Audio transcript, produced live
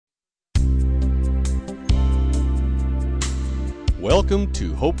Welcome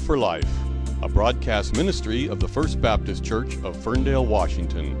to Hope for Life, a broadcast ministry of the First Baptist Church of Ferndale,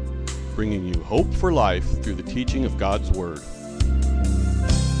 Washington, bringing you hope for life through the teaching of God's Word.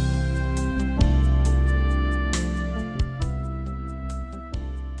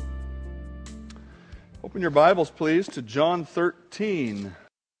 Open your Bibles, please, to John 13.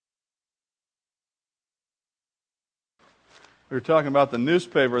 We were talking about the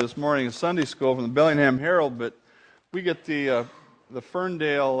newspaper this morning in Sunday school from the Bellingham Herald, but we get the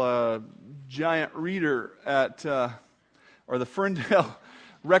Ferndale Giant Reader or the Ferndale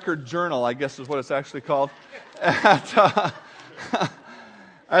Record Journal, I guess is what it's actually called, at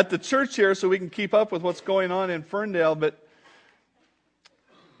the church here so we can keep up with what's going on in Ferndale. But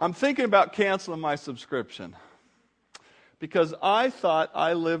I'm thinking about canceling my subscription because I thought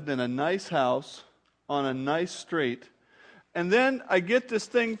I lived in a nice house on a nice street. And then I get this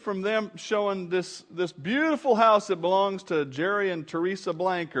thing from them showing this beautiful house that belongs to Jerry and Teresa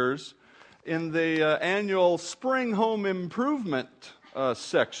Blankers in the annual Spring Home Improvement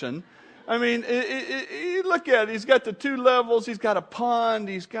section. I mean, you look at it, he's got the 2 levels, he's got a pond,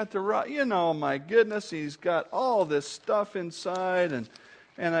 he's got my goodness, he's got all this stuff inside. And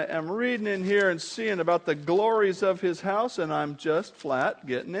I'm reading in here and seeing about the glories of his house, and I'm just flat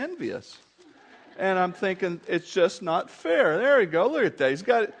getting envious. And I'm thinking, it's just not fair. There you go. Look at that. He's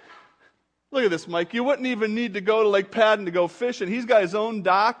got it. Look at this, Mike. You wouldn't even need to go to Lake Padden to go fishing. He's got his own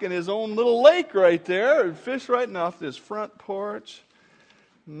dock and his own little lake right there. And fish right off this front porch.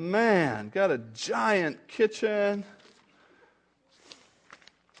 Man, got a giant kitchen.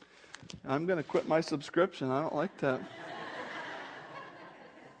 I'm going to quit my subscription. I don't like that.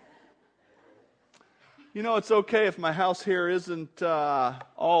 You know, it's okay if my house here isn't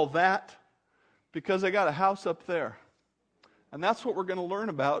all that, because I got a house up there. And that's what we're going to learn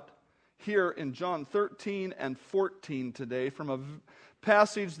about here in John 13 and 14 today from a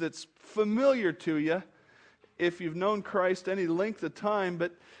passage that's familiar to you if you've known Christ any length of time.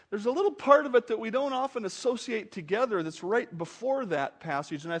 But there's a little part of it that we don't often associate together that's right before that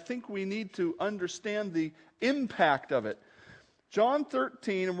passage. And I think we need to understand the impact of it. John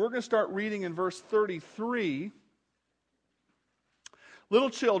 13, and we're going to start reading in verse 33. Little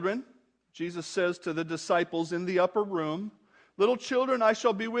children, Jesus says to the disciples in the upper room, "Little children, I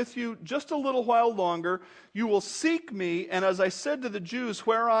shall be with you just a little while longer. You will seek me, and as I said to the Jews,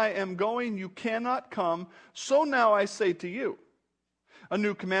 where I am going, you cannot come. So now I say to you, a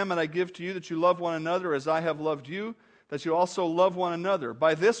new commandment I give to you, that you love one another as I have loved you, that you also love one another.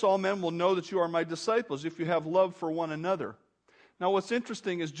 By this all men will know that you are my disciples, if you have love for one another." Now what's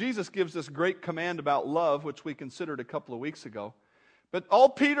interesting is Jesus gives this great command about love, which we considered a couple of weeks ago. But all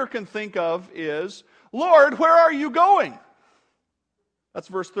Peter can think of is, "Lord, where are you going?" That's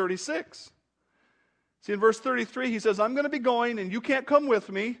verse 36. See, in verse 33, he says, "I'm going to be going, and you can't come with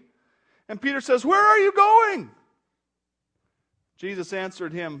me." And Peter says, "Where are you going?" Jesus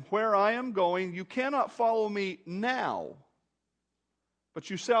answered him, "Where I am going, you cannot follow me now, but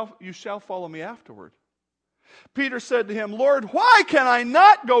you shall follow me afterward." Peter said to him, "Lord, why can I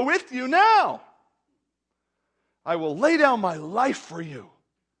not go with you now? I will lay down my life for you."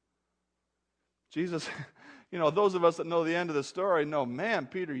 Jesus, those of us that know the end of the story know, man,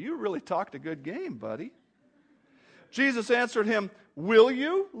 Peter, you really talked a good game, buddy. Jesus answered him, "Will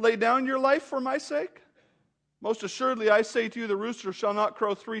you lay down your life for my sake? Most assuredly, I say to you, the rooster shall not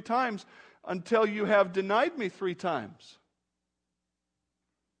crow 3 times until you have denied me 3 times.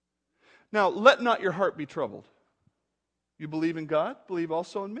 Now, let not your heart be troubled. You believe in God, believe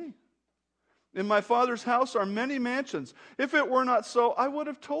also in me. In my Father's house are many mansions. If it were not so, I would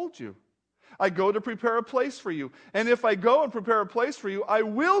have told you. I go to prepare a place for you. And if I go and prepare a place for you, I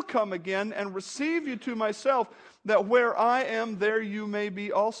will come again and receive you to myself, that where I am, there you may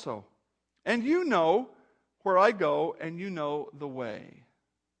be also. And you know where I go, and you know the way."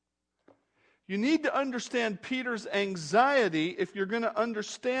 You need to understand Peter's anxiety if you're going to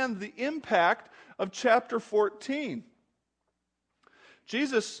understand the impact of chapter 14.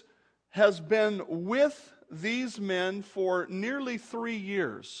 Jesus has been with these men for nearly 3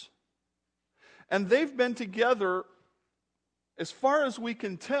 years. And they've been together, as far as we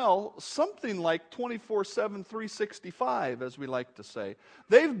can tell, something like 24/7, 365, as we like to say.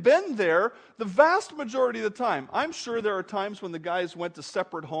 They've been there the vast majority of the time. I'm sure there are times when the guys went to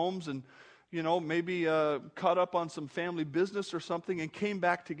separate homes and maybe caught up on some family business or something and came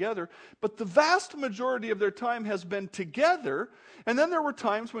back together. But the vast majority of their time has been together. And then there were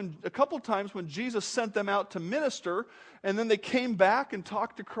a couple times when Jesus sent them out to minister, and then they came back and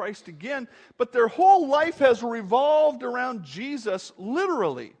talked to Christ again. But their whole life has revolved around Jesus,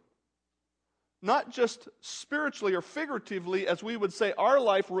 literally. Not just spiritually or figuratively, as we would say our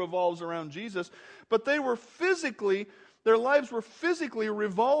life revolves around Jesus, but their lives were physically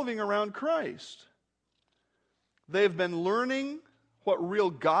revolving around Christ. They've been learning what real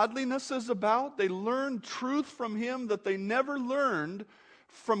godliness is about. They learned truth from Him that they never learned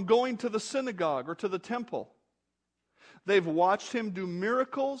from going to the synagogue or to the temple. They've watched Him do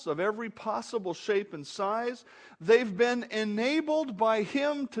miracles of every possible shape and size. They've been enabled by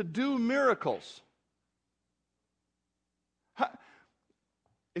Him to do miracles.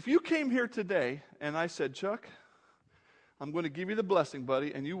 If you came here today and I said, Chuck, I'm going to give you the blessing,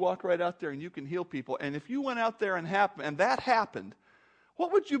 buddy, and you walk right out there and you can heal people, and if you went out there and that happened,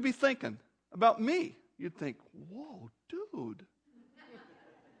 what would you be thinking about me? You'd think, whoa, dude.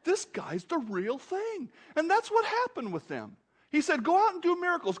 This guy's the real thing. And that's what happened with them. He said, go out and do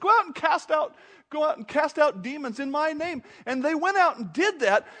miracles. Go out and cast out demons in my name. And they went out and did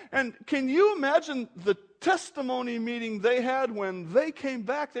that. And can you imagine the testimony meeting they had when they came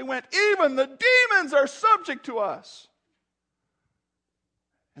back? They went, even the demons are subject to us.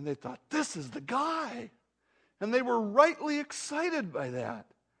 And they thought, this is the guy. And they were rightly excited by that.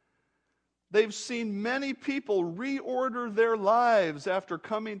 They've seen many people reorder their lives after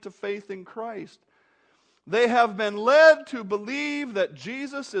coming to faith in Christ. They have been led to believe that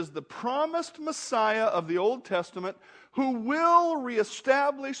Jesus is the promised Messiah of the Old Testament who will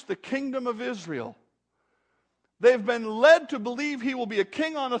reestablish the kingdom of Israel. They've been led to believe He will be a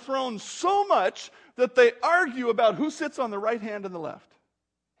king on a throne so much that they argue about who sits on the right hand and the left.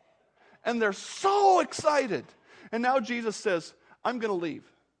 And they're so excited. And now Jesus says, I'm going to leave.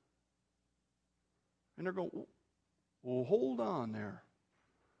 And they're going, well, hold on there.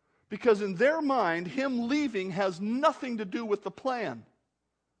 Because in their mind, Him leaving has nothing to do with the plan.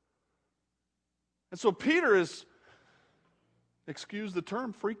 And so Peter is, excuse the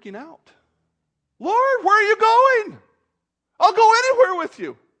term, freaking out. Lord, where are you going? I'll go anywhere with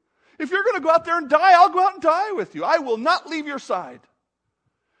you. If you're going to go out there and die, I'll go out and die with you. I will not leave your side.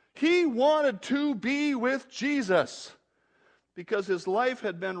 He wanted to be with Jesus because his life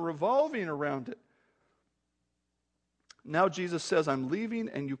had been revolving around it. Now Jesus says, I'm leaving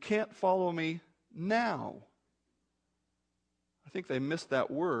and you can't follow me now. I think they missed that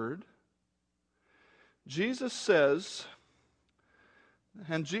word. Jesus says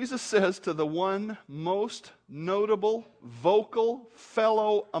to the one most notable, vocal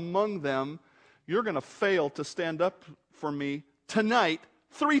fellow among them, you're going to fail to stand up for me tonight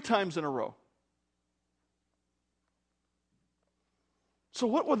 3 times in a row. So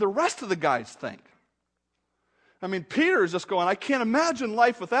what would the rest of the guys think? I mean, Peter is just going, I can't imagine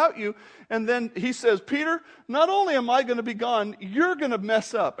life without you. And then he says, Peter, not only am I going to be gone, you're going to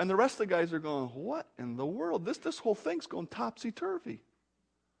mess up. And the rest of the guys are going, what in the world? This whole thing's going topsy-turvy.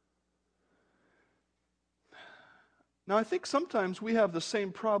 Now, I think sometimes we have the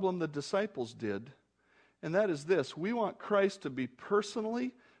same problem the disciples did, and that is this. We want Christ to be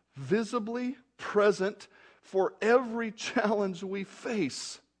personally, visibly present for every challenge we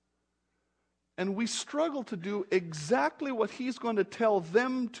face. And we struggle to do exactly what He's going to tell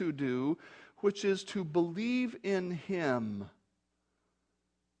them to do, which is to believe in Him.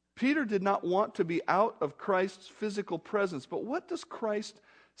 Peter did not want to be out of Christ's physical presence, but what does Christ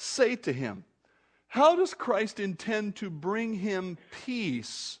say to him? How does Christ intend to bring him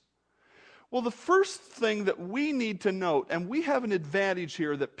peace? Well, the first thing that we need to note, and we have an advantage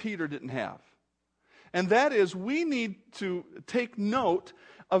here that Peter didn't have, and that is we need to take note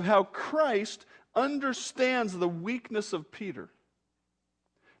of how Christ understands the weakness of Peter.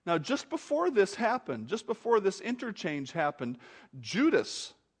 Now, just before this happened, just before this interchange happened,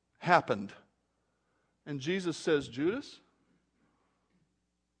 Judas happened. And Jesus says, Judas,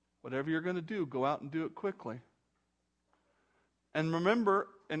 whatever you're going to do, go out and do it quickly. And remember,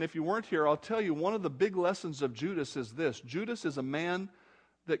 and if you weren't here, I'll tell you, one of the big lessons of Judas is this. Judas is a man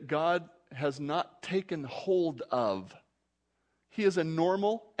that God has not taken hold of. He is a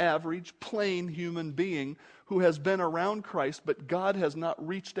normal, average, plain human being who has been around Christ, but God has not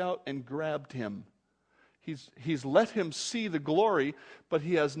reached out and grabbed him. He's let him see the glory, but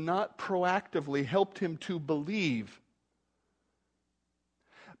He has not proactively helped him to believe.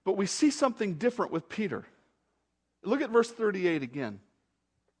 But we see something different with Peter. Look at verse 38 again.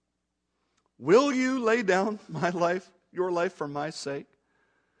 Will you lay down your life for my sake?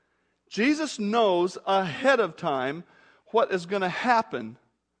 Jesus knows ahead of time what is going to happen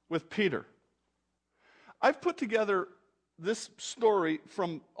with Peter. I've put together this story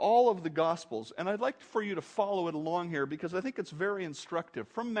from all of the Gospels, and I'd like for you to follow it along here because I think it's very instructive.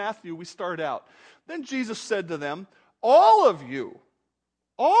 From Matthew, we start out. Then Jesus said to them, all of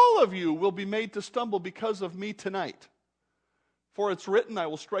all of you will be made to stumble because of me tonight. For it's written, I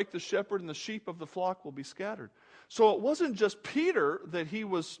will strike the shepherd, and the sheep of the flock will be scattered. So it wasn't just Peter that he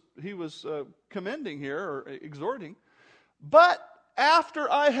was commending here or exhorting, but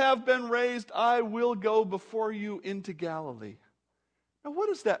after I have been raised, I will go before you into Galilee. Now, what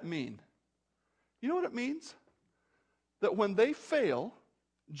does that mean? You know what it means? That when they fail,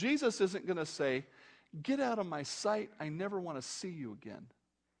 Jesus isn't going to say, get out of my sight, I never want to see you again.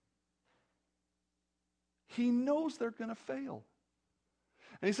 He knows they're going to fail.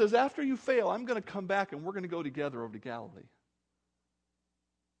 And he says, after you fail, I'm going to come back and we're going to go together over to Galilee.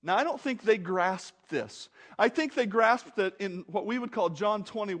 Now, I don't think they grasped this. I think they grasped it in what we would call John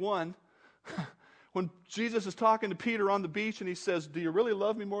 21, when Jesus is talking to Peter on the beach and he says, do you really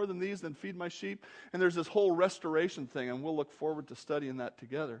love me more than these, than feed my sheep? And there's this whole restoration thing, and we'll look forward to studying that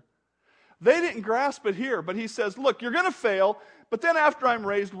together. They didn't grasp it here, but he says, look, you're going to fail, but then after I'm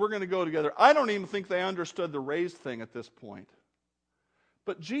raised, we're going to go together. I don't even think they understood the raised thing at this point.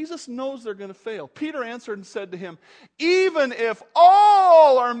 But Jesus knows they're going to fail. Peter answered and said to him, even if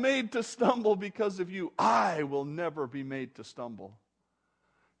all are made to stumble because of you, I will never be made to stumble.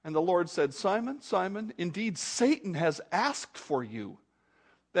 And the Lord said, Simon, Simon, indeed Satan has asked for you,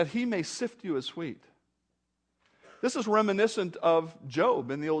 that he may sift you as wheat. This is reminiscent of Job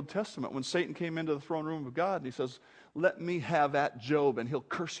in the Old Testament, when Satan came into the throne room of God and he says, let me have at Job and he'll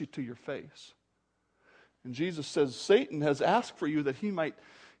curse you to your face. And Jesus says, Satan has asked for you that he might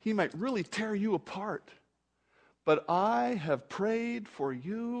really tear you apart. But I have prayed for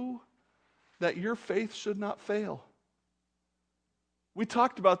you that your faith should not fail. We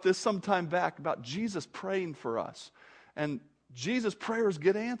talked about this some time back, about Jesus praying for us. And Jesus' prayers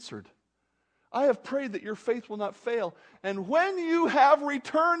get answered. I have prayed that your faith will not fail. And when you have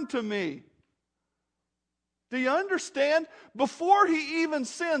returned to me, do you understand? Before he even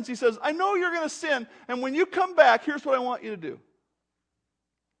sins, he says, I know you're going to sin, and when you come back, here's what I want you to do.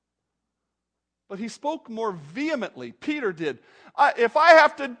 But he spoke more vehemently. Peter did. If I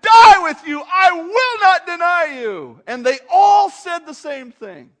have to die with you, I will not deny you. And they all said the same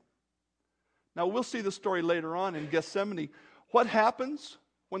thing. Now, we'll see the story later on in Gethsemane. What happens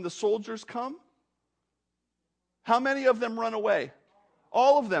when the soldiers come? How many of them run away?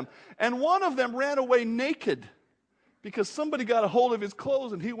 All of them. And one of them ran away naked because somebody got a hold of his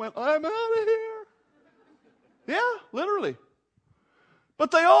clothes and he went, I'm out of here. Yeah, literally.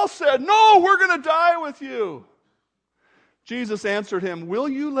 But they all said, no, we're going to die with you. Jesus answered him, will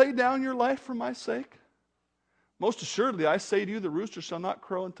you lay down your life for my sake? Most assuredly, I say to you, the rooster shall not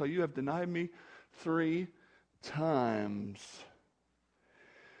crow until you have denied me 3 times.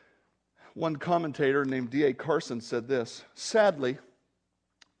 One commentator named D.A. Carson said this, sadly,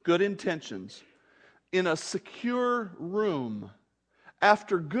 good intentions in a secure room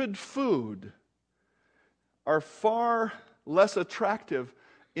after good food are far less attractive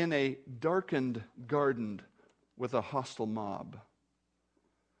in a darkened garden with a hostile mob.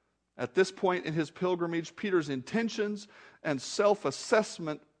 At this point in his pilgrimage, Peter's intentions and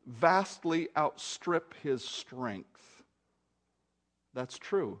self-assessment vastly outstrip his strength. That's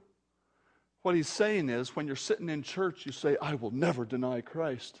true. What he's saying is, when you're sitting in church, you say, I will never deny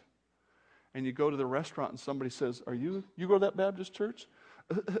Christ. And you go to the restaurant and somebody says, you go to that Baptist church?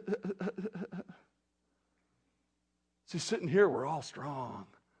 See, sitting here, we're all strong.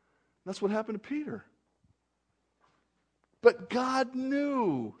 That's what happened to Peter. But God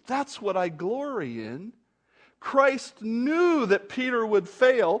knew. That's what I glory in. Christ knew that Peter would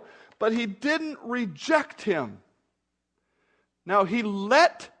fail, but he didn't reject him. Now, he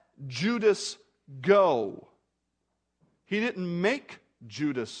let Judas go. He didn't make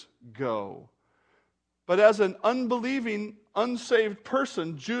Judas go. But as an unbelieving, unsaved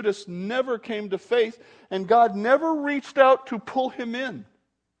person, Judas never came to faith, and God never reached out to pull him in.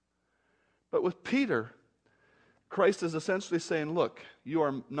 But with Peter, Christ is essentially saying, look, you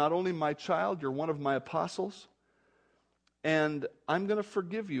are not only my child, you're one of my apostles, and I'm going to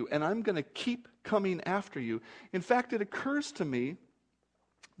forgive you, and I'm going to keep coming after you. In fact, it occurs to me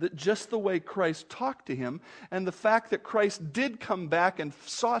that just the way Christ talked to him, and the fact that Christ did come back and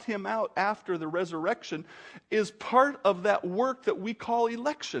sought him out after the resurrection, is part of that work that we call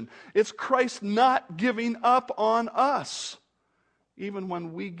election. It's Christ not giving up on us, even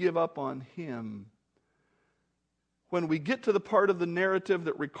when we give up on him. When we get to the part of the narrative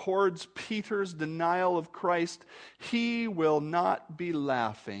that records Peter's denial of Christ, he will not be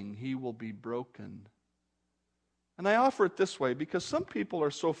laughing. He will be broken. And I offer it this way because some people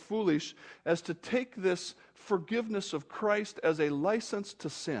are so foolish as to take this forgiveness of Christ as a license to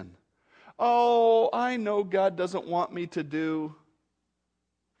sin. Oh, I know God doesn't want me to do.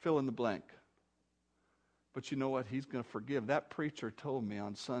 fill in the blank. But you know what? He's going to forgive. That preacher told me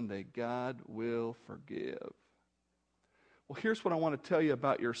on Sunday, God will forgive. Well, here's what I want to tell you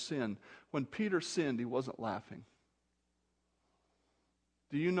about your sin. When Peter sinned, he wasn't laughing.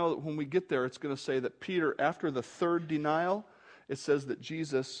 Do you know that when we get there, it's going to say that Peter, after the third denial, it says that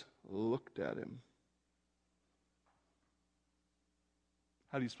Jesus looked at him.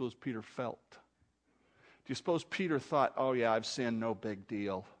 How do you suppose Peter felt? Do you suppose Peter thought, oh yeah, I've sinned, no big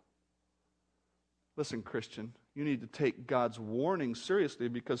deal? Listen, Christian, you need to take God's warning seriously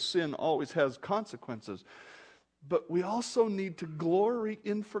because sin always has consequences. But we also need to glory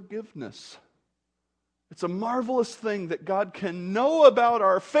in forgiveness. It's a marvelous thing that God can know about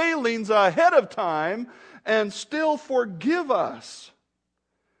our failings ahead of time and still forgive us.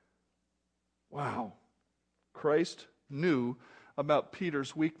 Wow. Christ knew about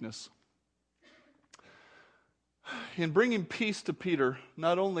Peter's weakness. In bringing peace to Peter,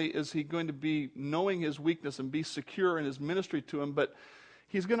 not only is he going to be knowing his weakness and be secure in his ministry to him, but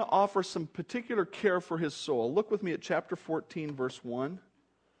he's going to offer some particular care for his soul. Look with me at chapter 14, verse 1.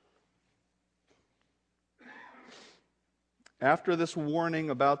 After this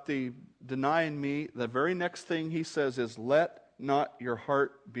warning about the denying me, the very next thing he says is, let not your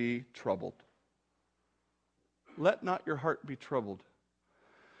heart be troubled. Let not your heart be troubled.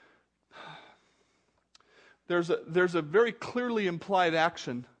 There's a very clearly implied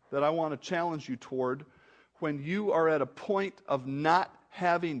action that I want to challenge you toward when you are at a point of not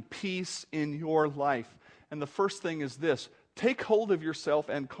having peace in your life. And the first thing is this: take hold of yourself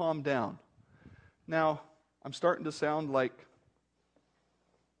and calm down. Now, I'm starting to sound like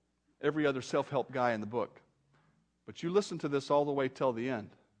every other self-help guy in the book. But you listen to this all the way till the end.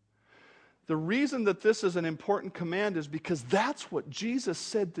 The reason that this is an important command is because that's what Jesus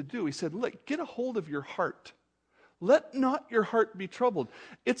said to do. He said, look, get a hold of your heart. Let not your heart be troubled.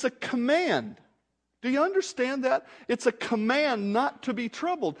 It's a command. Do you understand that? It's a command not to be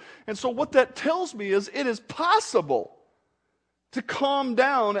troubled. And so what that tells me is it is possible to calm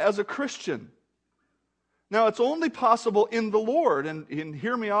down as a Christian. Now, it's only possible in the Lord, and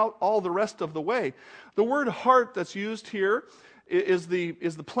hear me out all the rest of the way. The word heart that's used here is the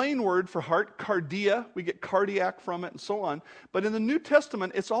plain word for heart, cardia. We get cardiac from it and so on. But in the New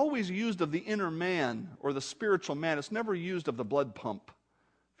Testament, it's always used of the inner man or the spiritual man. It's never used of the blood pump,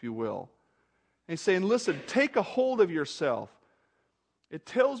 if you will. And he's saying, listen, take a hold of yourself. It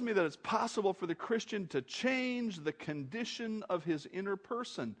tells me that it's possible for the Christian to change the condition of his inner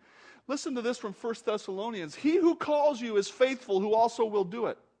person. Listen to this from 1 Thessalonians. He who calls you is faithful, who also will do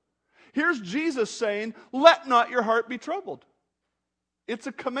it. Here's Jesus saying, let not your heart be troubled. It's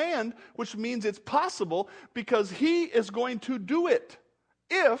a command, which means it's possible because he is going to do it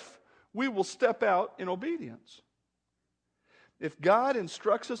if we will step out in obedience. If God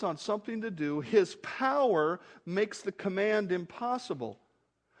instructs us on something to do, his power makes the command impossible.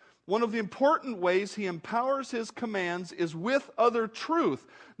 One of the important ways he empowers his commands is with other truth.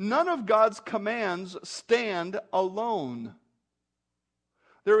 None of God's commands stand alone.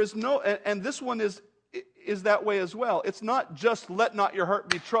 There is no, and this one is that way as well. It's not just let not your heart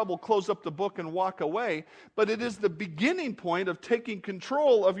be troubled, close up the book and walk away, but it is the beginning point of taking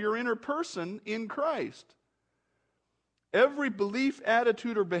control of your inner person in Christ. Every belief,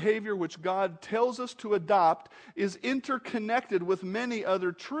 attitude, or behavior which God tells us to adopt is interconnected with many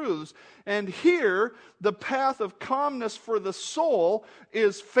other truths. And here, the path of calmness for the soul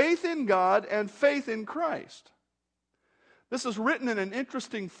is faith in God and faith in Christ. This is written in an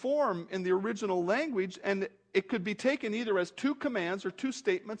interesting form in the original language, and it could be taken either as two commands or two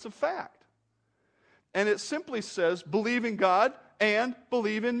statements of fact. And it simply says, believe in God and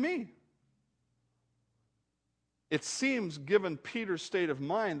believe in me. It seems, given Peter's state of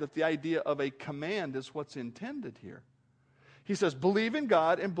mind, that the idea of a command is what's intended here. He says, believe in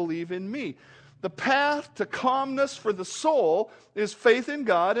God and believe in me. The path to calmness for the soul is faith in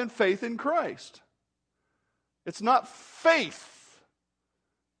God and faith in Christ. It's not faith.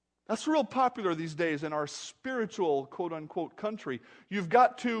 That's real popular these days in our spiritual, quote-unquote, country. You've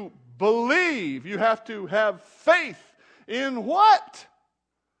got to believe. You have to have faith in what?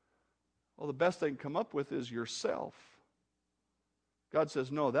 Well, the best they can come up with is yourself. God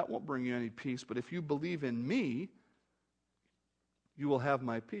says, no, that won't bring you any peace, but if you believe in me, you will have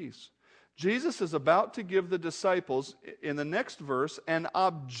my peace. Jesus is about to give the disciples, in the next verse, an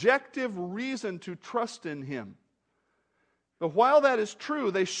objective reason to trust in him. But while that is true,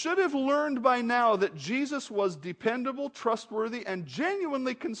 they should have learned by now that Jesus was dependable, trustworthy, and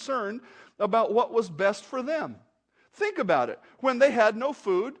genuinely concerned about what was best for them. Think about it. When they had no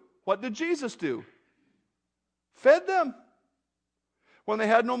food, what did Jesus do? Fed them. When they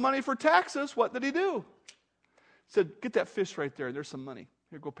had no money for taxes, what did he do? He said, get that fish right there. There's some money.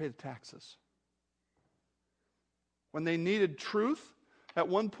 Here, go pay the taxes. When they needed truth, at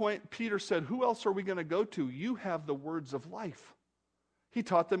one point Peter said, who else are we going to go to? You have the words of life. He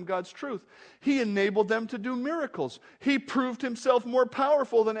taught them God's truth. He enabled them to do miracles. He proved himself more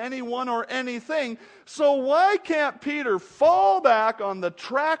powerful than anyone or anything. So why can't Peter fall back on the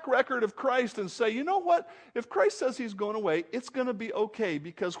track record of Christ and say, you know what? If Christ says he's going away, it's going to be okay,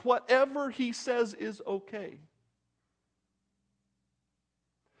 because whatever he says is okay.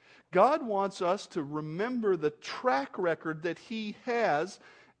 God wants us to remember the track record that he has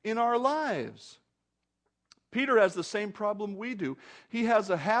in our lives. Peter has the same problem we do. He has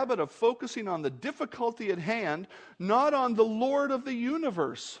a habit of focusing on the difficulty at hand, not on the Lord of the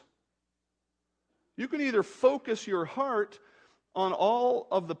universe. You can either focus your heart on all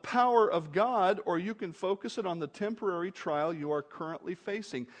of the power of God, or you can focus it on the temporary trial you are currently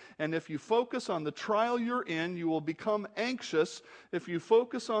facing. And if you focus on the trial you're in, you will become anxious. If you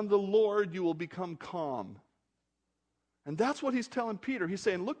focus on the Lord, you will become calm. And that's what he's telling Peter. He's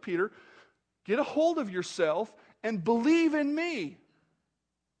saying, look, Peter, get a hold of yourself and believe in me.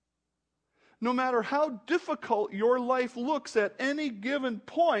 No matter how difficult your life looks at any given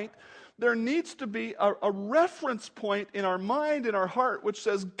point, there needs to be a reference point in our mind, in our heart, which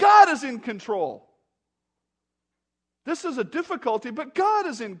says, God is in control. This is a difficulty, but God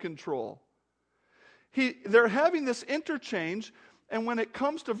is in control. They're having this interchange, and when it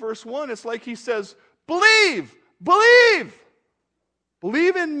comes to verse 1, it's like he says, believe, believe,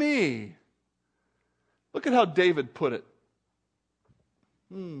 believe in me. Look at how David put it.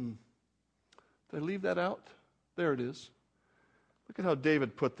 Did I leave that out? There it is. Look at how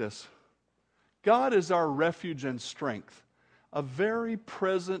David put this. God is our refuge and strength, a very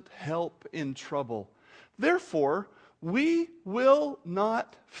present help in trouble. Therefore, we will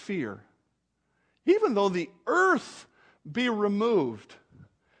not fear, even though the earth be removed.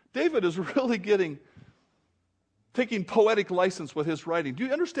 David is really taking poetic license with his writing. Do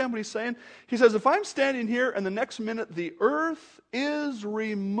you understand what he's saying? He says, if I'm standing here and the next minute the earth is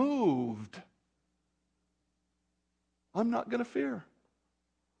removed, I'm not going to fear.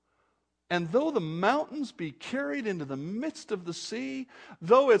 And though the mountains be carried into the midst of the sea,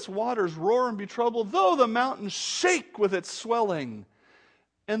 though its waters roar and be troubled, though the mountains shake with its swelling.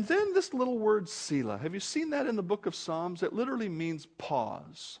 And then this little word, Selah. Have you seen that in the book of Psalms? It literally means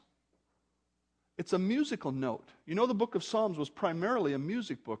pause. It's a musical note. You know, the book of Psalms was primarily a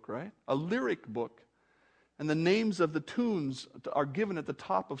music book, right? A lyric book. And the names of the tunes are given at the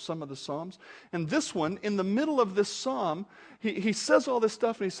top of some of the Psalms. And this one, in the middle of this psalm, he says all this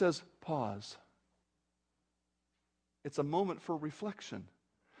stuff and he says, pause. It's a moment for reflection.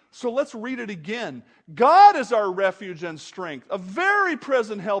 So let's read it again. God is our refuge and strength, a very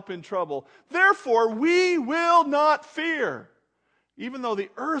present help in trouble. Therefore, we will not fear. Even though the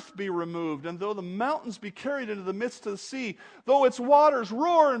earth be removed, and though the mountains be carried into the midst of the sea, though its waters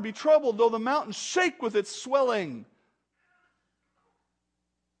roar and be troubled, though the mountains shake with its swelling.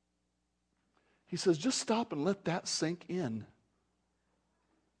 He says, just stop and let that sink in.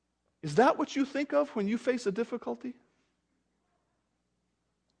 Is that what you think of when you face a difficulty?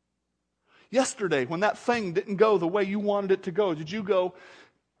 Yesterday, when that thing didn't go the way you wanted it to go, did you go,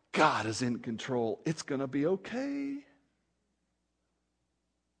 God is in control, it's going to be okay?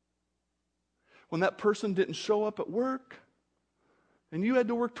 When that person didn't show up at work, and you had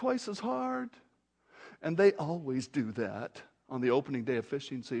to work twice as hard, and they always do that on the opening day of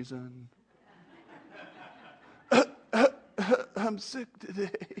fishing season. I'm sick today.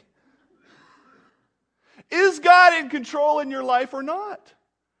 Is God in control in your life or not?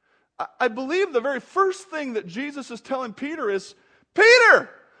 I believe the very first thing that Jesus is telling Peter is, Peter,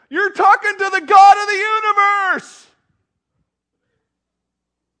 you're talking to the God of the universe.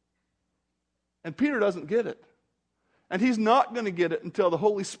 And Peter doesn't get it. And he's not going to get it until the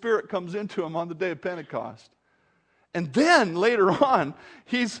Holy Spirit comes into him on the day of Pentecost. And then later on,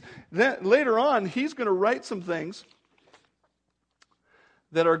 he's going to write some things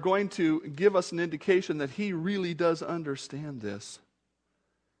that are going to give us an indication that he really does understand this.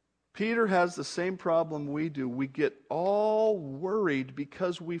 Peter has the same problem we do. We get all worried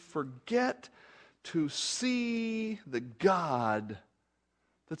because we forget to see the God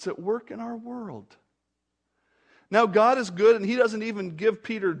that's at work in our world. Now, God is good, and he doesn't even give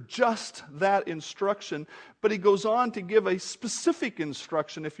Peter just that instruction, but he goes on to give a specific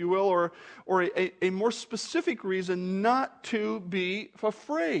instruction, if you will, or a more specific reason not to be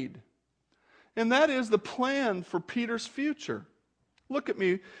afraid. And that is the plan for Peter's future. Look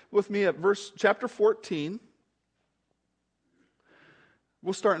with me at chapter 14.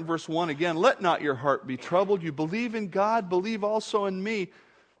 We'll start in verse 1 again. Let not your heart be troubled. You believe in God, believe also in me.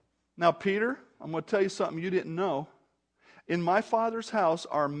 Now, Peter, I'm going to tell you something you didn't know. In my Father's house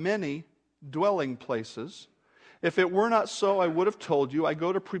are many dwelling places. If it were not so, I would have told you. I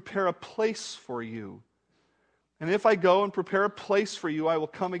go to prepare a place for you. And if I go and prepare a place for you, I will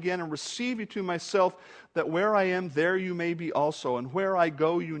come again and receive you to myself, that where I am, there you may be also. And where I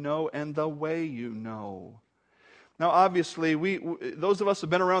go, you know, and the way you know. Now, obviously, those of us who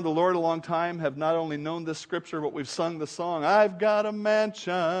have been around the Lord a long time have not only known this scripture, but we've sung the song, I've got a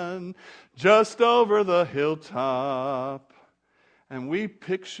mansion just over the hilltop. And we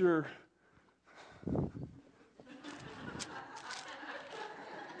picture...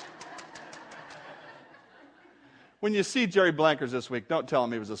 When you see Jerry Blankers this week, don't tell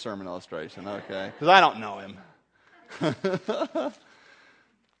him he was a sermon illustration, okay? Because I don't know him.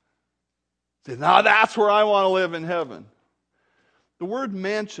 Say, now that's where I want to live in heaven. The word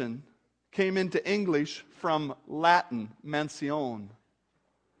mansion came into English from Latin, mansion.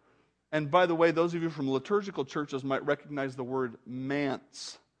 And by the way, those of you from liturgical churches might recognize the word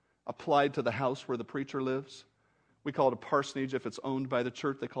manse applied to the house where the preacher lives. We call it a parsonage if it's owned by the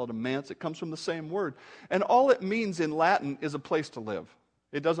church. They call it a manse. It comes from the same word. And all it means in Latin is a place to live.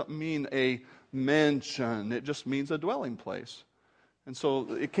 It doesn't mean a mansion. It just means a dwelling place. And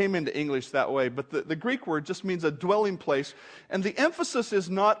so it came into English that way. But the Greek word just means a dwelling place. And the emphasis is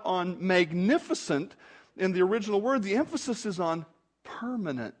not on magnificent in the original word. The emphasis is on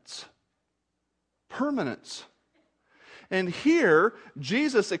permanence. Permanence. And here,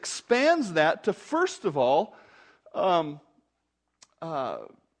 Jesus expands that to first of all talk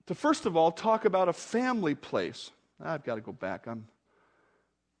about a family place. I've got to go back. I'm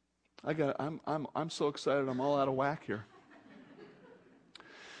so excited. I'm all out of whack here.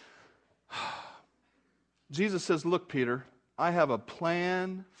 Jesus says, look, Peter, I have a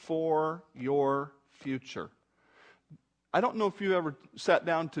plan for your future. I don't know if you ever sat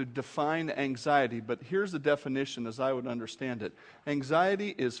down to define anxiety, but here's the definition as I would understand it.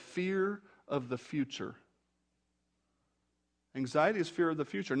 Anxiety is fear of the future. Anxiety is fear of the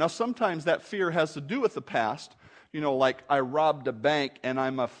future. Now, sometimes that fear has to do with the past. You know, like I robbed a bank and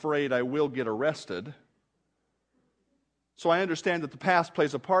I'm afraid I will get arrested. So I understand that the past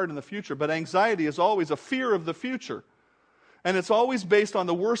plays a part in the future, but anxiety is always a fear of the future. And it's always based on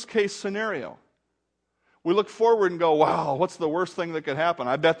the worst case scenario. We look forward and go, wow, what's the worst thing that could happen?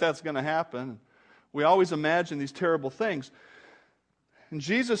 I bet that's going to happen. We always imagine these terrible things. And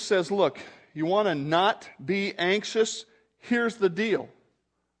Jesus says, look, you want to not be anxious? Here's the deal.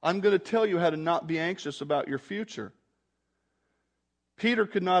 I'm going to tell you how to not be anxious about your future. Peter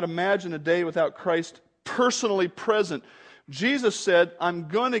could not imagine a day without Christ personally present. Jesus said, I'm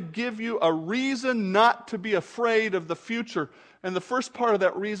going to give you a reason not to be afraid of the future. And the first part of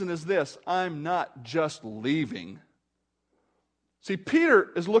that reason is this: I'm not just leaving. See,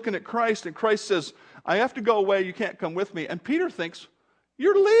 Peter is looking at Christ, and Christ says, I have to go away, you can't come with me. And Peter thinks,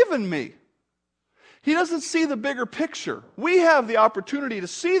 you're leaving me. He doesn't see the bigger picture. We have the opportunity to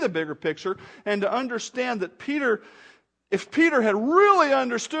see the bigger picture and to understand that if Peter had really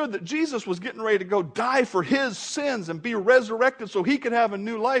understood that Jesus was getting ready to go die for his sins and be resurrected so he could have a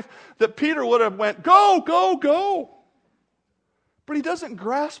new life, that Peter would have went, go, go, go. But he doesn't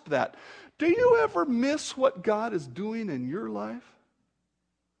grasp that. Do you ever miss what God is doing in your life?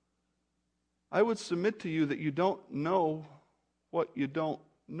 I would submit to you that you don't know what you don't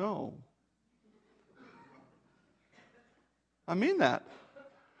know. I mean that.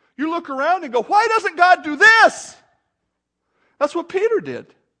 You look around and go, why doesn't God do this? That's what Peter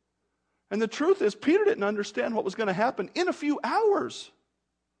did. And the truth is, Peter didn't understand what was going to happen in a few hours.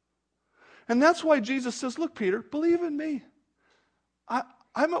 And that's why Jesus says, look, Peter, believe in me.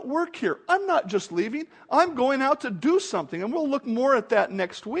 I'm at work here. I'm not just leaving. I'm going out to do something. And we'll look more at that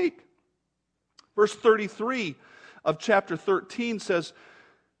next week. Verse 33 of chapter 13 says,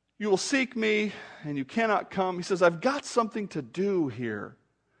 you will seek me and you cannot come. He says, I've got something to do here.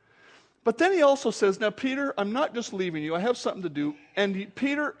 But then he also says, now, Peter, I'm not just leaving you. I have something to do. And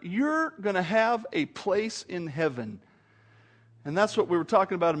Peter, you're going to have a place in heaven. And that's what we were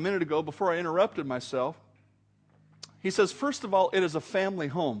talking about a minute ago before I interrupted myself. He says, first of all, it is a family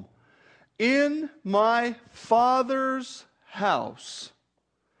home. In my Father's house,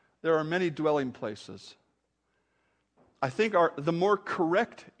 there are many dwelling places. I think the more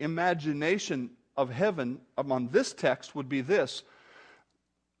correct imagination of heaven on this text would be this.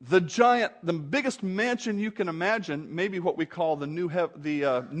 The biggest mansion you can imagine, maybe what we call the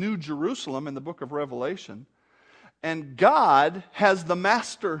New Jerusalem in the book of Revelation. And God has the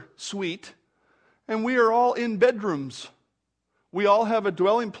master suite, and we are all in bedrooms. We all have a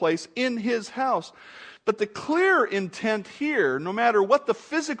dwelling place in His house. But the clear intent here, no matter what the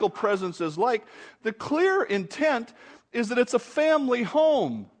physical presence is like, the clear intent is that it's a family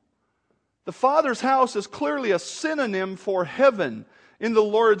home. The Father's house is clearly a synonym for heaven. In the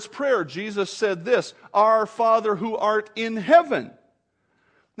Lord's Prayer, Jesus said this, "Our Father who art in heaven."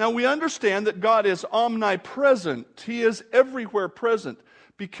 Now we understand that God is omnipresent. He is everywhere present.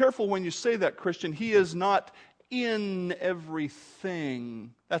 Be careful when you say that, Christian. He is not in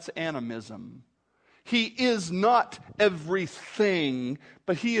everything. That's animism. He is not everything,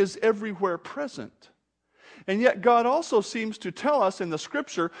 but He is everywhere present. And yet God also seems to tell us in the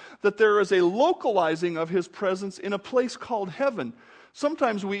Scripture that there is a localizing of His presence in a place called heaven.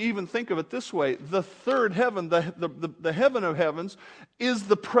 Sometimes we even think of it this way: the third heaven, the heaven of heavens, is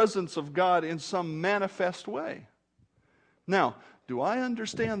the presence of God in some manifest way. Now, do I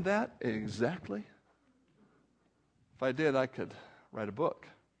understand that exactly? If I did, I could write a book.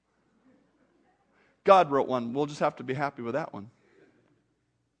 God wrote one. We'll just have to be happy with that one.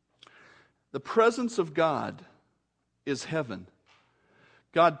 The presence of God is heaven.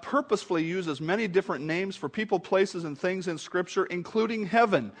 God purposefully uses many different names for people, places, and things in Scripture, including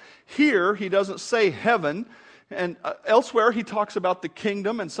heaven. Here, He doesn't say heaven, and elsewhere He talks about the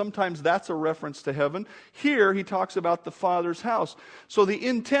kingdom, and sometimes that's a reference to heaven. Here, He talks about the Father's house. So the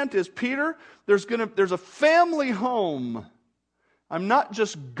intent is, Peter, there's a family home. I'm not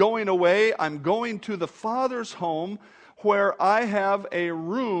just going away, I'm going to the Father's home where I have a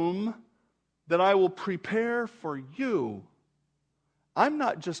room that I will prepare for you. I'm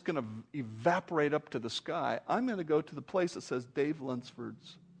not just going to evaporate up to the sky. I'm going to go to the place that says Dave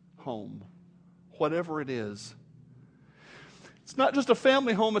Lunsford's home, whatever it is. It's not just a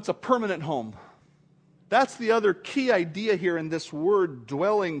family home, it's a permanent home. That's the other key idea here in this word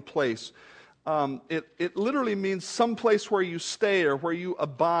dwelling place. It literally means some place where you stay or where you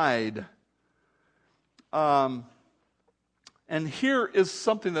abide. And here is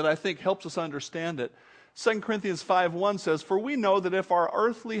something that I think helps us understand it. 2 Corinthians 5:1 says, "For we know that if our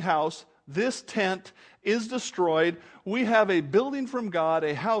earthly house, this tent, is destroyed, we have a building from God,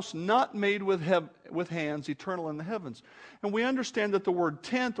 a house not made with hands, eternal in the heavens." And we understand that the word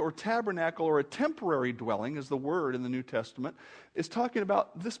tent or tabernacle or a temporary dwelling, is the word in the New Testament, is talking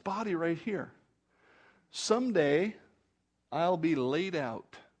about this body right here. Someday, I'll be laid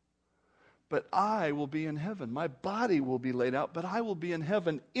out, but I will be in heaven. My body will be laid out, but I will be in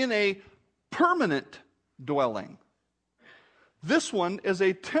heaven in a permanent dwelling. This one is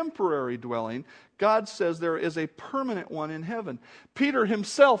a temporary dwelling. God says there is a permanent one in heaven. Peter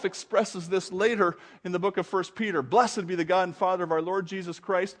himself expresses this later in the book of 1 Peter. "Blessed be the God and Father of our Lord Jesus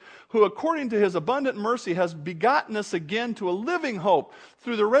Christ, who according to His abundant mercy has begotten us again to a living hope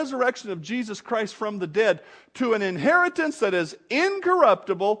through the resurrection of Jesus Christ from the dead, to an inheritance that is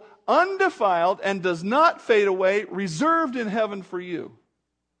incorruptible, undefiled, and does not fade away, reserved in heaven for you."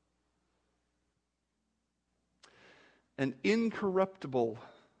 An incorruptible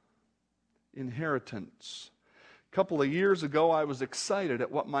inheritance. A couple of years ago, I was excited at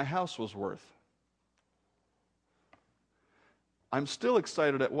what my house was worth. I'm still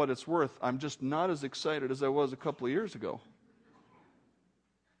excited at what it's worth. I'm just not as excited as I was a couple of years ago.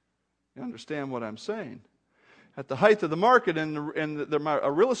 You understand what I'm saying? At the height of the market,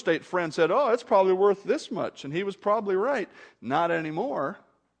 a real estate friend said, "Oh, it's probably worth this much." And he was probably right. Not anymore.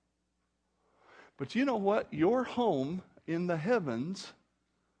 But you know what? Your home in the heavens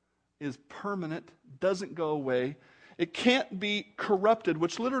is permanent, doesn't go away. It can't be corrupted,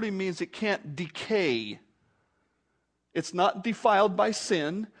 which literally means it can't decay. It's not defiled by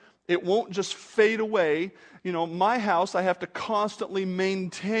sin. It won't just fade away. You know, my house, I have to constantly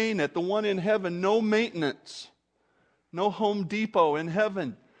maintain it. The one in heaven, no maintenance. No Home Depot in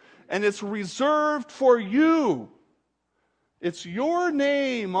heaven. And it's reserved for you. It's your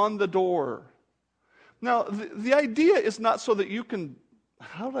name on the door. Now, the idea is not so that you can,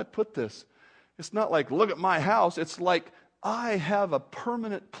 how do I put this? It's not like, look at my house. It's like, I have a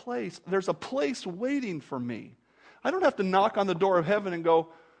permanent place. There's a place waiting for me. I don't have to knock on the door of heaven and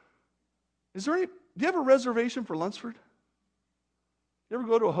go, do you have a reservation for Lunsford? You ever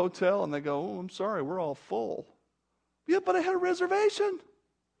go to a hotel and they go, "Oh, I'm sorry, we're all full." "Yeah, but I had a reservation."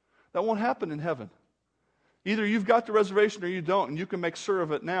 That won't happen in heaven. Either you've got the reservation or you don't, and you can make sure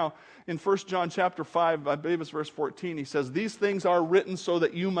of it now. In 1 John chapter 5, I believe it's verse 14, he says, "These things are written so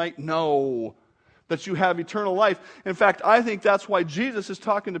that you might know that you have eternal life." In fact, I think that's why Jesus is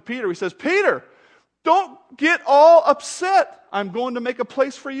talking to Peter. He says, "Peter, don't get all upset. I'm going to make a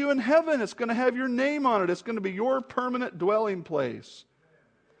place for you in heaven. It's going to have your name on it. It's going to be your permanent dwelling place."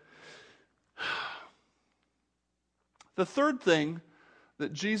 The third thing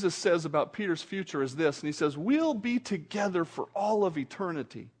that Jesus says about Peter's future is this, and he says, we'll be together for all of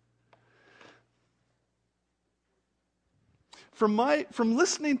eternity. From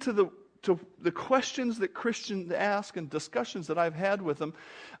listening to the questions that Christians ask and discussions that I've had with them,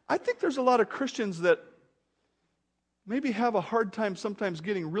 I think there's a lot of Christians that maybe have a hard time sometimes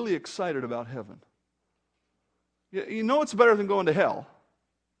getting really excited about heaven. You know it's better than going to hell.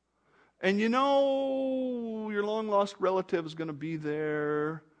 And you know your long-lost relative is going to be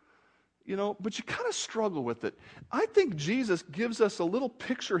there, but you kind of struggle with it. I think Jesus gives us a little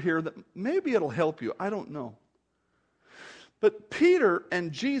picture here that maybe it'll help you. I don't know. But Peter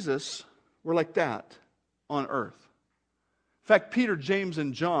and Jesus were like that on earth. In fact, Peter, James,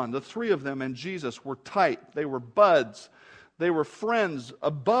 and John, the three of them and Jesus were tight. They were buds. They were friends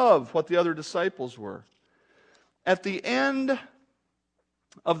above what the other disciples were. At the end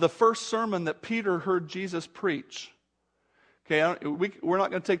of the first sermon that Peter heard Jesus preach, okay, we're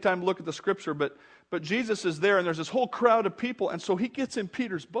not going to take time to look at the scripture, but Jesus is there, and there's this whole crowd of people, and so he gets in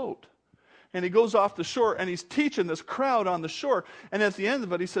Peter's boat. And he goes off the shore, and he's teaching this crowd on the shore. And at the end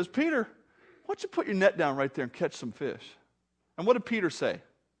of it, he says, Peter, why don't you put your net down right there and catch some fish? And what did Peter say? He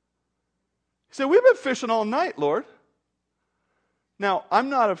said, we've been fishing all night, Lord. Now, I'm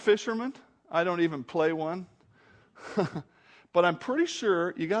not a fisherman. I don't even play one. But I'm pretty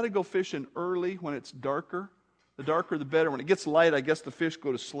sure you got to go fishing early when it's darker. The darker, the better. When it gets light, I guess the fish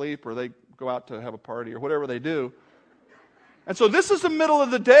go to sleep or they go out to have a party or whatever they do. And so this is the middle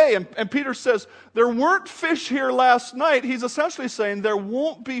of the day, and Peter says, there weren't fish here last night. He's essentially saying, there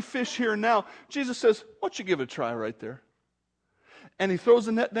won't be fish here now. Jesus says, why don't you give it a try right there? And he throws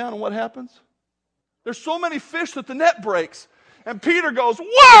the net down, and what happens? There's so many fish that the net breaks. And Peter goes,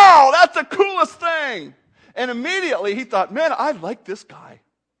 wow, that's the coolest thing. And immediately he thought, man, I like this guy.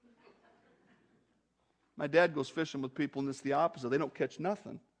 My dad goes fishing with people, and it's the opposite. They don't catch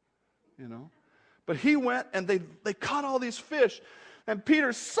nothing, But he went, and they caught all these fish. And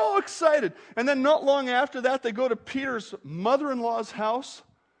Peter's so excited. And then not long after that, they go to Peter's mother-in-law's house.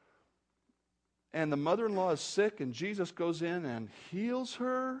 And the mother-in-law is sick, and Jesus goes in and heals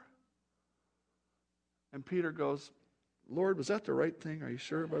her. And Peter goes, Lord, was that the right thing? Are you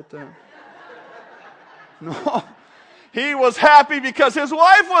sure about that? No. He was happy because his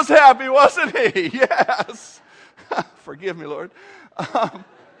wife was happy, wasn't he? Yes. Forgive me, Lord.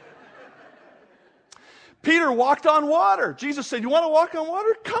 Peter walked on water. Jesus said, you want to walk on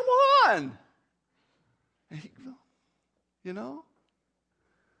water? Come on. And he,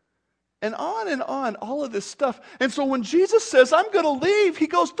 And on, all of this stuff. And so when Jesus says, I'm going to leave, he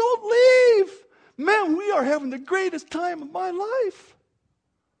goes, don't leave. Man, we are having the greatest time of my life.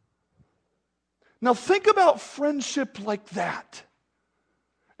 Now think about friendship like that.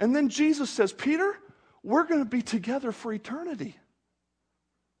 And then Jesus says, Peter, we're going to be together for eternity.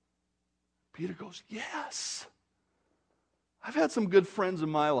 Peter goes, yes. I've had some good friends in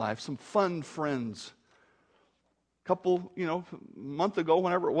my life, some fun friends. A couple, a month ago,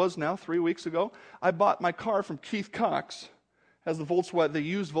 whenever it was now, 3 weeks ago, I bought my car from Keith Cox. Has the Volkswagen, the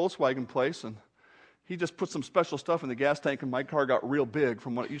used Volkswagen place, and he just put some special stuff in the gas tank, and my car got real big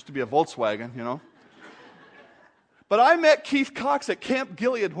from what it used to be a Volkswagen, But I met Keith Cox at Camp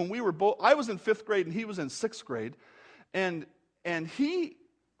Gilead when we were both, I was in 5th grade and he was in 6th grade, and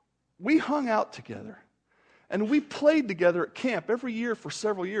we hung out together. And we played together at camp every year for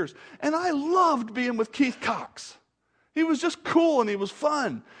several years. And I loved being with Keith Cox. He was just cool and he was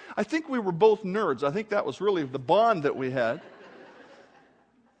fun. I think we were both nerds. I think that was really the bond that we had.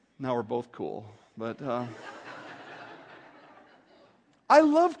 Now we're both cool. But I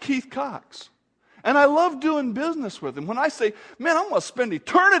love Keith Cox. And I love doing business with him. When I say, man, I'm going to spend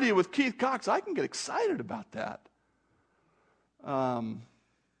eternity with Keith Cox, I can get excited about that.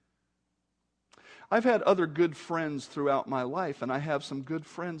 I've had other good friends throughout my life, and I have some good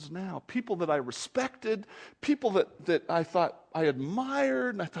friends now. People that I respected, people that I thought I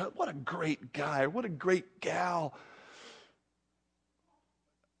admired, and I thought, what a great guy, what a great gal.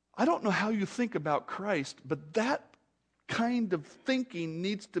 I don't know how you think about Christ, but that kind of thinking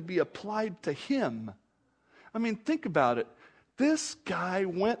needs to be applied to him. I mean, think about it. This guy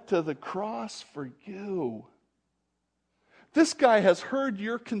went to the cross for you. This guy has heard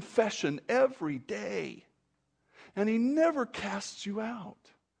your confession every day, and he never casts you out.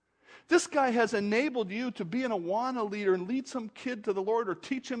 This guy has enabled you to be an Awana leader and lead some kid to the Lord or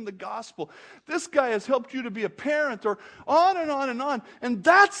teach him the gospel. This guy has helped you to be a parent, or on and on and on. And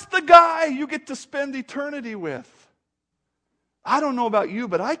that's the guy you get to spend eternity with. I don't know about you,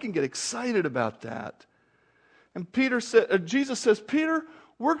 but I can get excited about that. And Jesus says, Peter,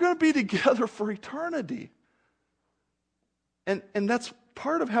 we're going to be together for eternity. And that's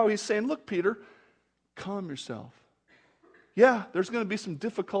part of how he's saying, look, Peter, calm yourself. Yeah, there's going to be some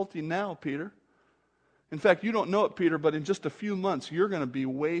difficulty now, Peter. In fact, you don't know it, Peter, but in just a few months, you're going to be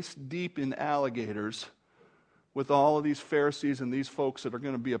waist deep in alligators with all of these Pharisees and these folks that are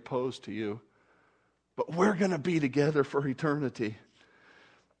going to be opposed to you. But we're going to be together for eternity.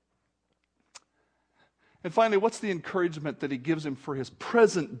 And finally, what's the encouragement that he gives him for his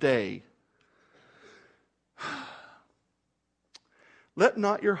present day? Let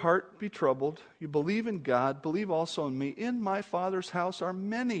not your heart be troubled. You believe in God, believe also in me. In my Father's house are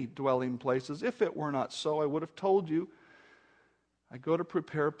many dwelling places. If it were not so, I would have told you. I go to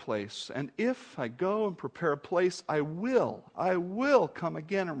prepare a place. And if I go and prepare a place, I will come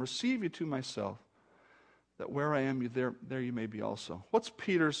again and receive you to myself, that where I am, there you may be also. What's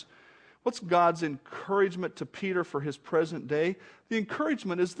God's encouragement to Peter for his present day? The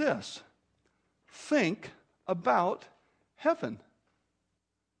encouragement is this: think about heaven.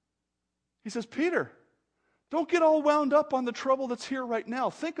 He says, Peter, don't get all wound up on the trouble that's here right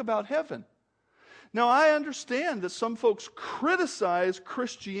now. Think about heaven. Now, I understand that some folks criticize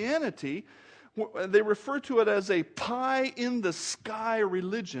Christianity. They refer to it as a pie-in-the-sky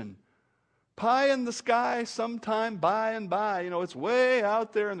religion. Pie in the sky, sometime by and by. It's way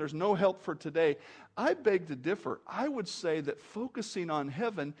out there and there's no help for today. I beg to differ. I would say that focusing on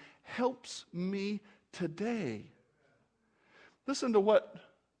heaven helps me today. Listen to what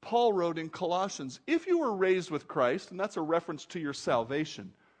Paul wrote in Colossians. If you were raised with Christ, and that's a reference to your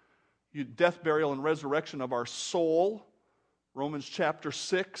salvation, death, burial, and resurrection of our soul, Romans chapter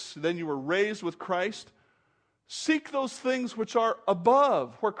 6, then you were raised with Christ. Seek those things which are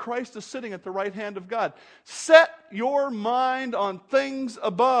above, where Christ is sitting at the right hand of God. Set your mind on things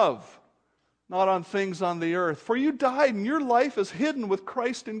above, not on things on the earth. For you died, and your life is hidden with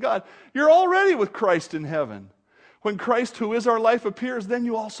Christ in God. You're already with Christ in heaven. When Christ, who is our life, appears, then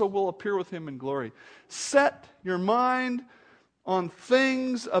you also will appear with him in glory. Set your mind on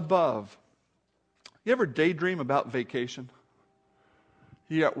things above. You ever daydream about vacation?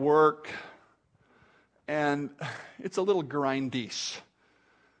 You at work, and it's a little grindish.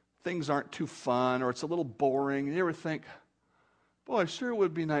 Things aren't too fun, or it's a little boring. You ever think, boy, sure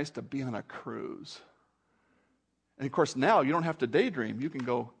would be nice to be on a cruise. And of course, now you don't have to daydream. You can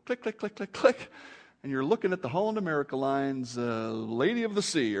go click, click, click, click, click, and you're looking at the Holland America Line's Lady of the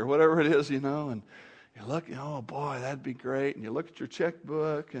Sea, or whatever it is, and you look, oh boy, that'd be great. And you look at your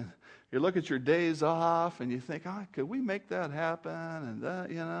checkbook, and you look at your days off, and you think, could we make that happen? And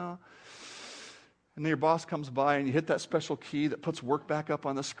that, And then your boss comes by, and you hit that special key that puts work back up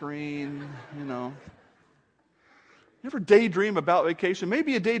on the screen, You ever daydream about vacation?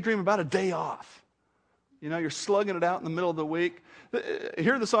 Maybe you daydream about a day off. You're slugging it out in the middle of the week.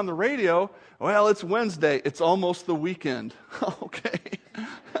 Hear this on the radio. Well, it's Wednesday. It's almost the weekend. Okay.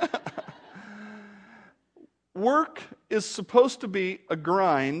 Work is supposed to be a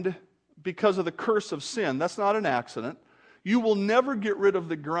grind because of the curse of sin. That's not an accident. You will never get rid of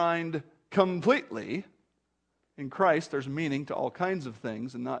the grind completely. In Christ, there's meaning to all kinds of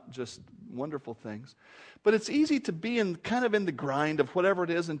things and not just wonderful things. But it's easy to be in the grind of whatever it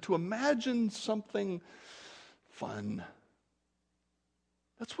is and to imagine something fun.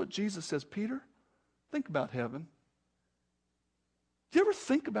 That's what Jesus says, Peter, think about heaven. Do you ever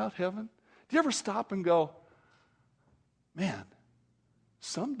think about heaven? Do you ever stop and go, man,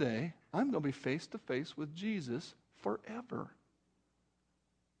 someday I'm going to be face to face with Jesus forever.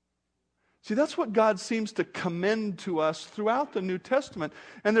 See, that's what God seems to commend to us throughout the New Testament.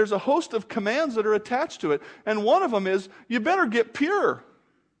 And there's a host of commands that are attached to it. And one of them is, you better get pure.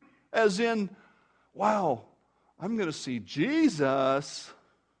 As in, wow, I'm going to see Jesus.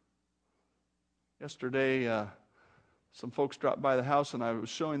 Yesterday, some folks dropped by the house, and I was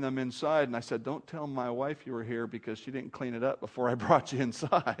showing them inside, and I said, don't tell my wife you were here because she didn't clean it up before I brought you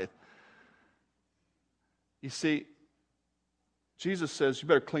inside. You see, Jesus says, you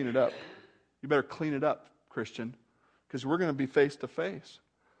better clean it up. You better clean it up, Christian, because we're going to be face to face.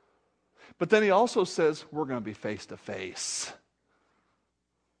 But then he also says, we're going to be face to face.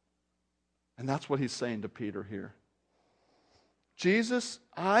 And that's what he's saying to Peter here. Jesus,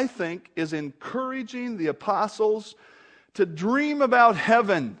 I think, is encouraging the apostles to dream about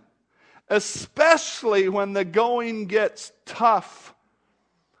heaven, especially when the going gets tough.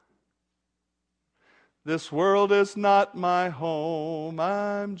 This world is not my home,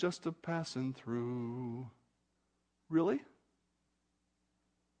 I'm just a passing through. Really?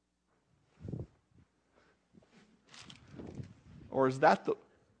 Or is that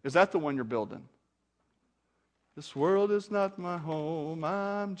the one you're building? This world is not my home,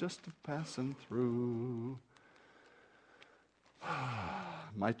 I'm just a passing through.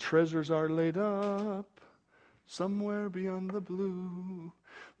 My treasures are laid up somewhere beyond the blue.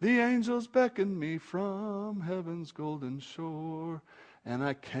 The angels beckon me from heaven's golden shore, and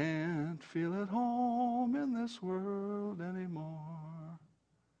I can't feel at home in this world anymore.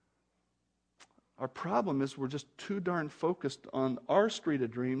 Our problem is we're just too darn focused on our street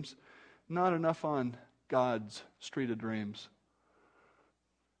of dreams, not enough on God's street of dreams.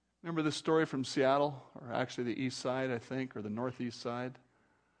 Remember this story from Seattle, or actually the east side, I think, or the northeast side?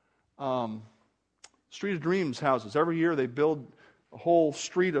 Street of Dreams houses. Every year they build a whole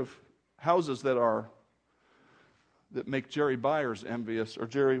street of houses that make Jerry Byers envious, or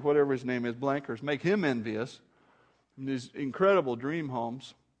Jerry, whatever his name is, Blankers, make him envious. And these incredible dream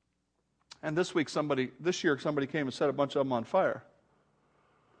homes. And this year somebody came and set a bunch of them on fire.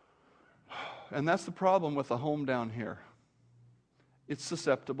 And that's the problem with the home down here. It's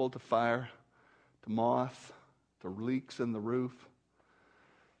susceptible to fire, to moth, to leaks in the roof.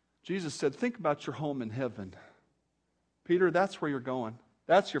 Jesus said, think about your home in heaven. Peter, that's where you're going.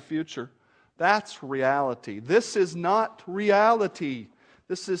 That's your future. That's reality. This is not reality.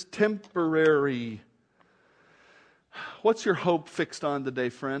 This is temporary. What's your hope fixed on today,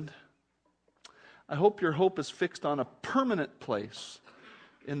 friend? I hope your hope is fixed on a permanent place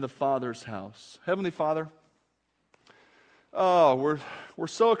in the Father's house. Heavenly Father, we're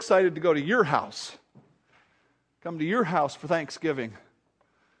so excited to go to your house. Come to your house for Thanksgiving.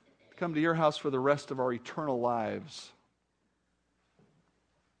 Come to your house for the rest of our eternal lives.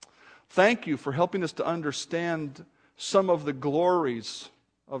 Thank you for helping us to understand some of the glories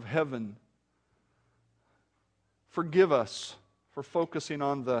of heaven. Forgive us for focusing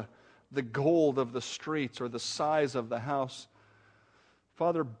on the gold of the streets or the size of the house.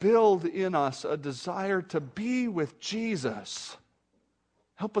 Father, build in us a desire to be with Jesus.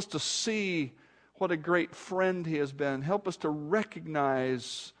 Help us to see what a great friend He has been. Help us to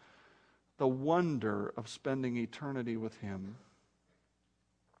recognize the wonder of spending eternity with Him.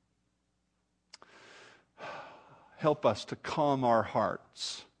 Help us to calm our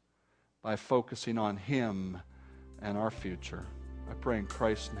hearts by focusing on Him and our future. I pray in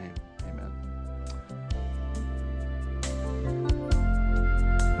Christ's name. Amen.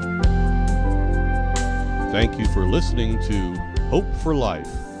 Thank you for listening to Hope for Life,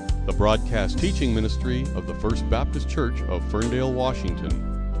 the broadcast teaching ministry of the First Baptist Church of Ferndale, Washington.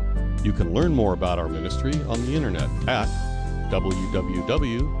 You can learn more about our ministry on the internet at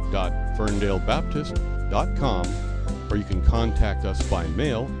www.ferndalebaptist.com, or you can contact us by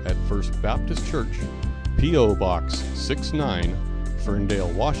mail at First Baptist Church, P.O. Box 69, Ferndale,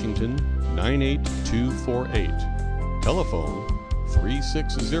 Washington 98248. Telephone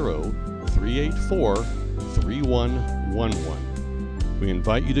 360-384-3111. We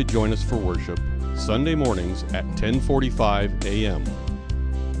invite you to join us for worship Sunday mornings at 10:45 a.m.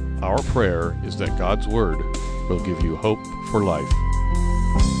 Our prayer is that God's Word will give you hope for life.